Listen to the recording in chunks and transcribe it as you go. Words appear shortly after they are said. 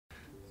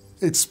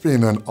It's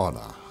been an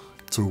honor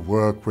to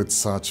work with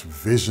such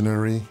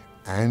visionary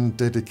and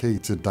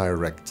dedicated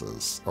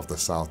directors of the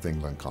South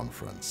England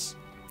Conference.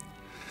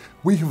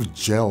 We have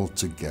gelled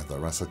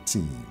together as a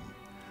team,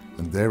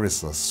 and there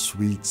is a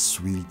sweet,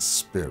 sweet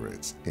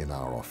spirit in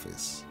our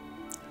office.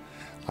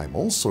 I'm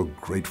also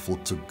grateful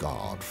to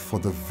God for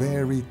the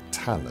varied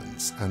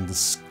talents and the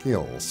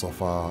skills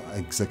of our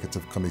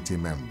executive committee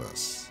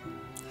members.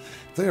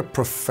 They are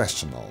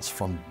professionals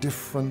from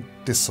different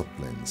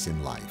disciplines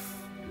in life.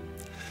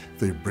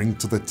 They bring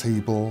to the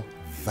table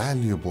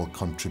valuable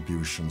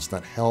contributions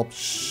that help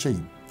shape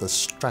the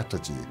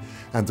strategy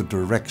and the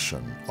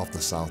direction of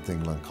the South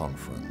England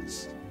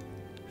Conference.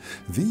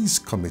 These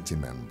committee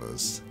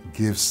members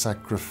give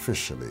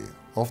sacrificially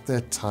of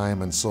their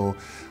time, and so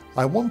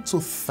I want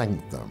to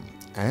thank them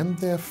and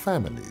their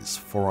families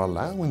for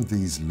allowing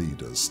these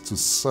leaders to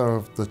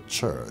serve the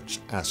church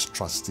as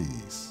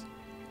trustees.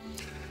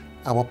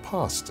 Our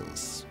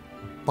pastors,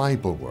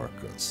 Bible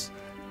workers,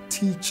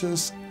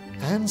 teachers,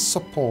 and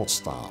support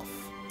staff,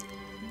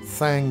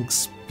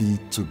 thanks be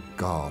to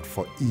God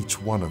for each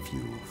one of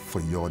you for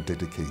your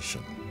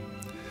dedication.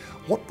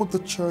 What would the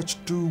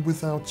church do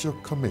without your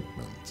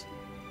commitment?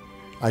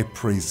 I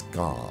praise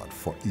God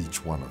for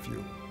each one of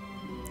you.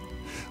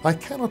 I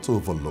cannot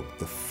overlook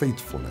the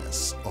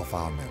faithfulness of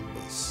our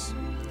members.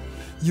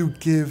 You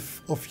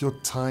give of your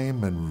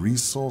time and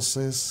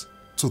resources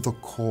to the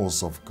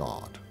cause of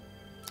God.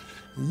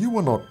 You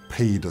were not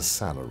paid a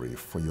salary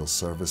for your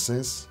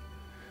services.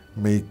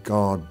 May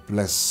God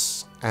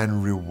bless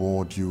and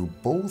reward you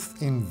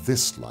both in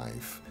this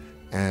life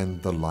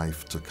and the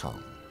life to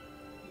come.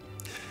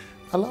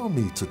 Allow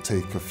me to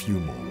take a few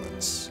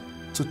moments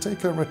to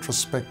take a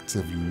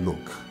retrospective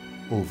look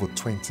over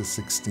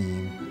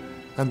 2016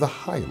 and the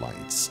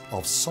highlights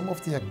of some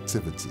of the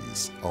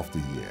activities of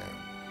the year.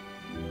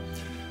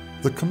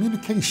 The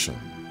communication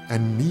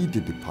and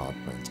media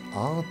department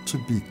are to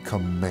be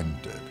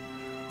commended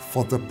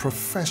for the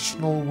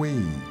professional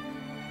way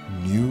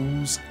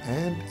news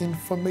and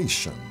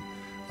information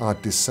are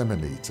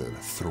disseminated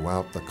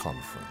throughout the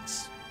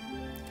conference.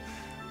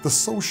 The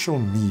social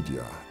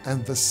media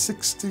and the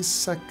 60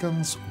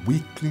 Seconds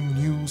weekly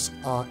news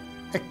are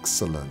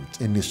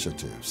excellent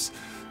initiatives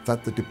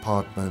that the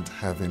department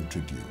have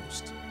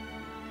introduced.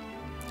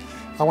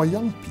 Our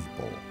young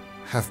people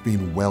have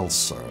been well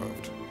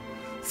served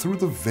through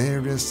the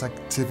various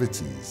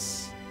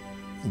activities,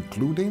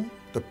 including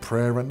the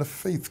Prayer and the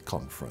Faith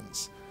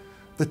Conference,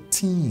 the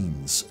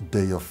Teens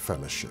Day of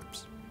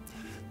Fellowships,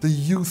 the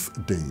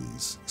Youth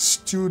Days,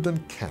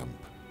 Student Camp,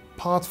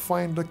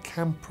 Pathfinder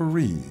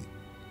Camporee.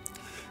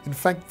 In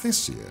fact,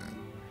 this year,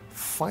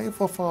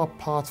 5 of our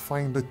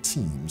Pathfinder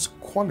teams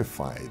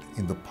qualified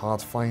in the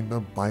Pathfinder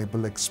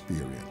Bible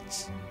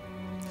Experience.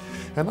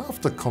 And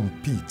after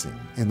competing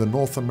in the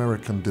North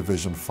American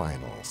Division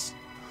Finals,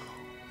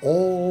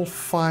 all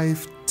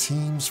 5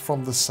 teams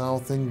from the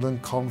South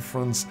England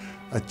Conference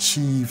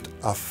achieved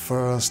a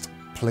first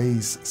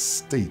place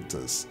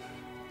status,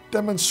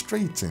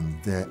 demonstrating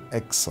their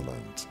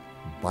excellent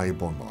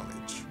Bible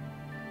knowledge.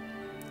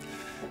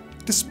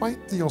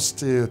 Despite the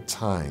austere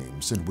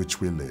times in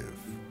which we live,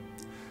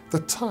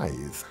 the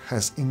tithe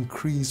has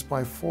increased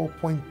by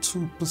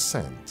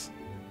 4.2%.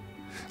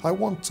 I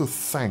want to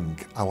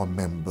thank our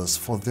members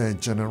for their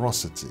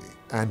generosity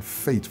and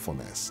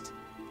faithfulness.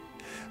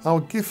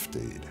 Our gift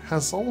aid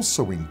has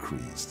also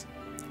increased,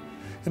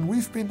 and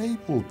we've been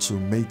able to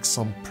make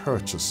some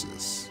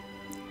purchases.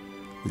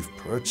 We've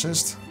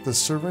purchased the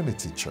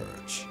Serenity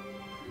Church,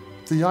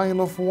 the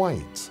Isle of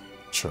Wight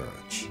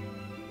Church,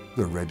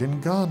 the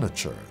Reading Ghana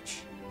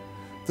Church,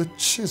 the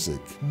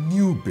Chiswick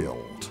New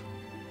Build,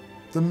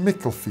 the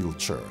Micklefield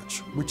Church,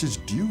 which is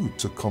due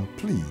to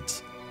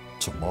complete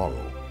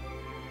tomorrow.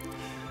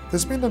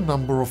 There's been a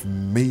number of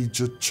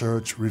major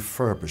church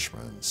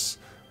refurbishments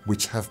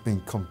which have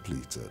been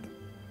completed.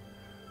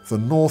 The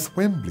North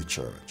Wembley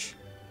Church,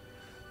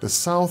 the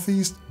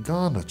Southeast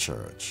Ghana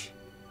Church,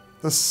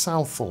 the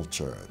Southall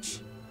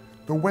Church,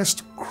 the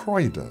West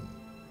Croydon,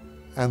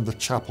 and the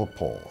Chapel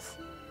Porth.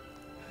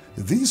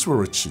 These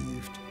were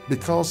achieved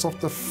because of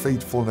the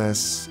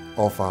faithfulness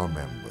of our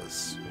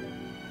members.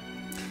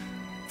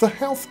 The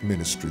Health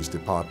Ministries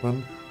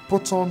Department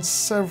put on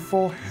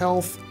several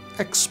health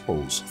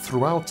expos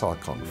throughout our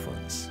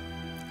conference.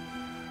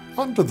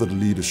 Under the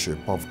leadership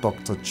of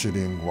Dr.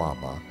 Chidi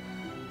Ngwaba,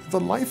 the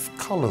Life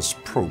Colors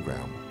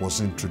program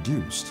was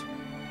introduced.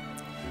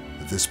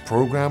 This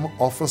program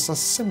offers a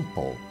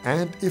simple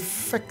and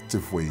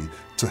effective way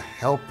to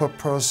help a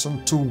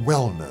person to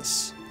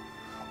wellness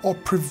or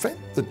prevent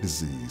the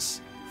disease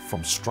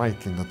from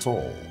striking at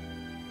all.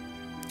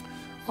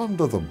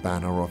 Under the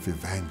banner of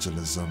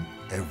evangelism,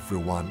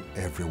 everyone,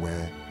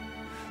 everywhere,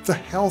 the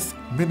Health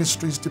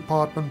Ministries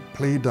Department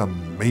played a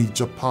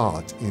major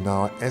part in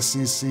our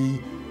SEC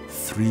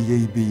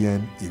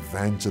 3ABN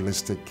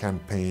evangelistic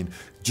campaign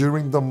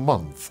during the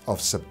month of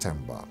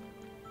September.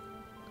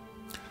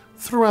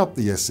 Throughout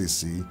the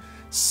SEC,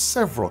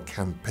 several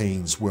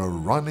campaigns were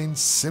running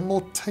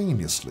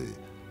simultaneously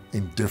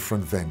in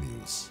different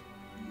venues.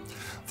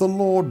 the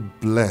Lord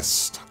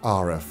blessed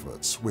our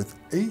efforts with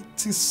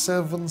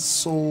 87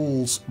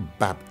 souls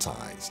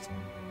baptized.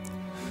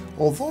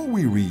 Although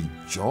we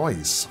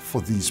rejoice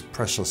for these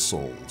precious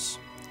souls,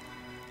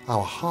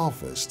 our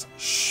harvest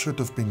should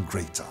have been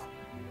greater.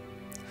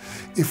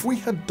 If we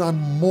had done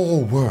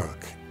more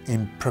work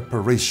in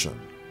preparation,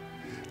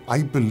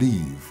 I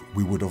believe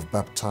we would have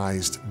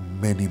baptized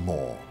many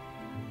more.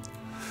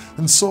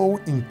 And so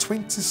in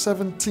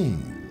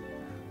 2017,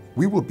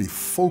 we will be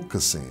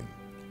focusing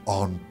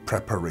on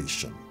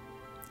preparation.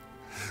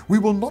 We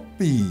will not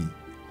be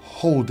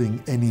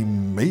holding any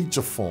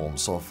major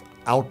forms of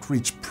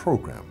outreach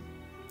program.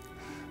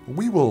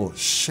 We will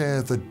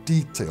share the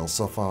details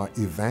of our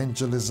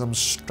evangelism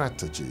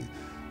strategy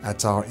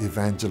at our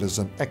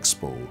Evangelism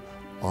Expo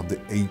on the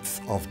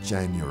 8th of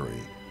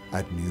January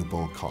at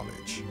Newbold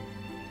College.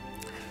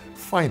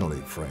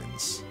 Finally,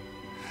 friends,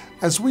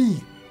 as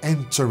we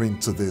enter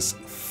into this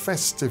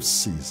festive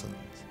season,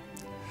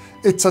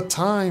 it's a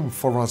time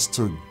for us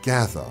to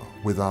gather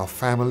with our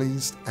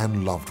families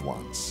and loved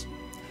ones.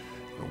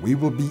 We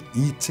will be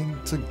eating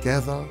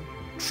together,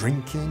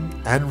 drinking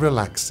and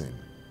relaxing.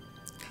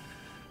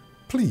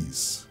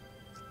 Please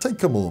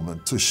take a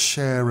moment to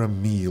share a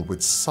meal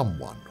with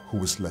someone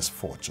who is less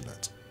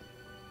fortunate.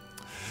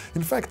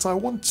 In fact, I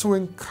want to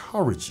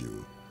encourage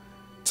you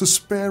to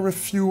spare a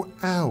few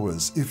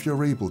hours, if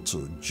you're able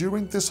to,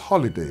 during this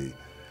holiday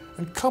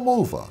and come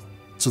over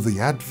to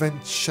the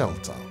Advent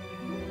shelter.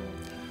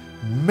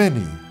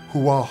 Many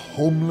who are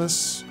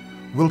homeless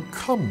will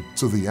come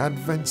to the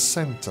Advent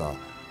Center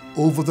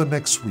over the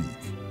next week.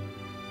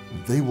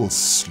 They will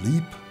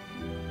sleep,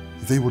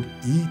 they will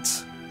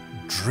eat,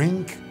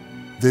 drink,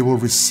 they will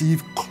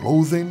receive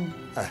clothing,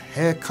 a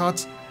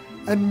haircut,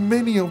 and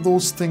many of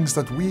those things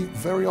that we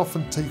very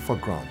often take for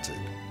granted.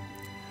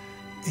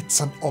 It's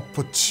an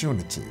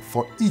opportunity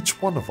for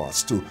each one of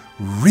us to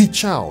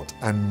reach out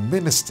and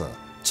minister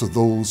to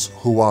those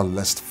who are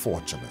less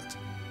fortunate.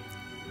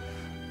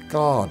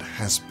 God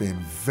has been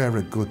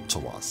very good to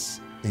us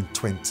in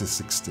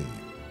 2016.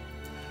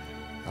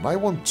 And I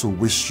want to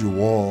wish you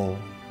all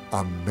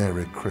a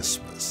Merry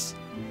Christmas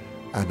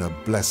and a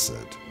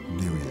blessed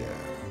New Year.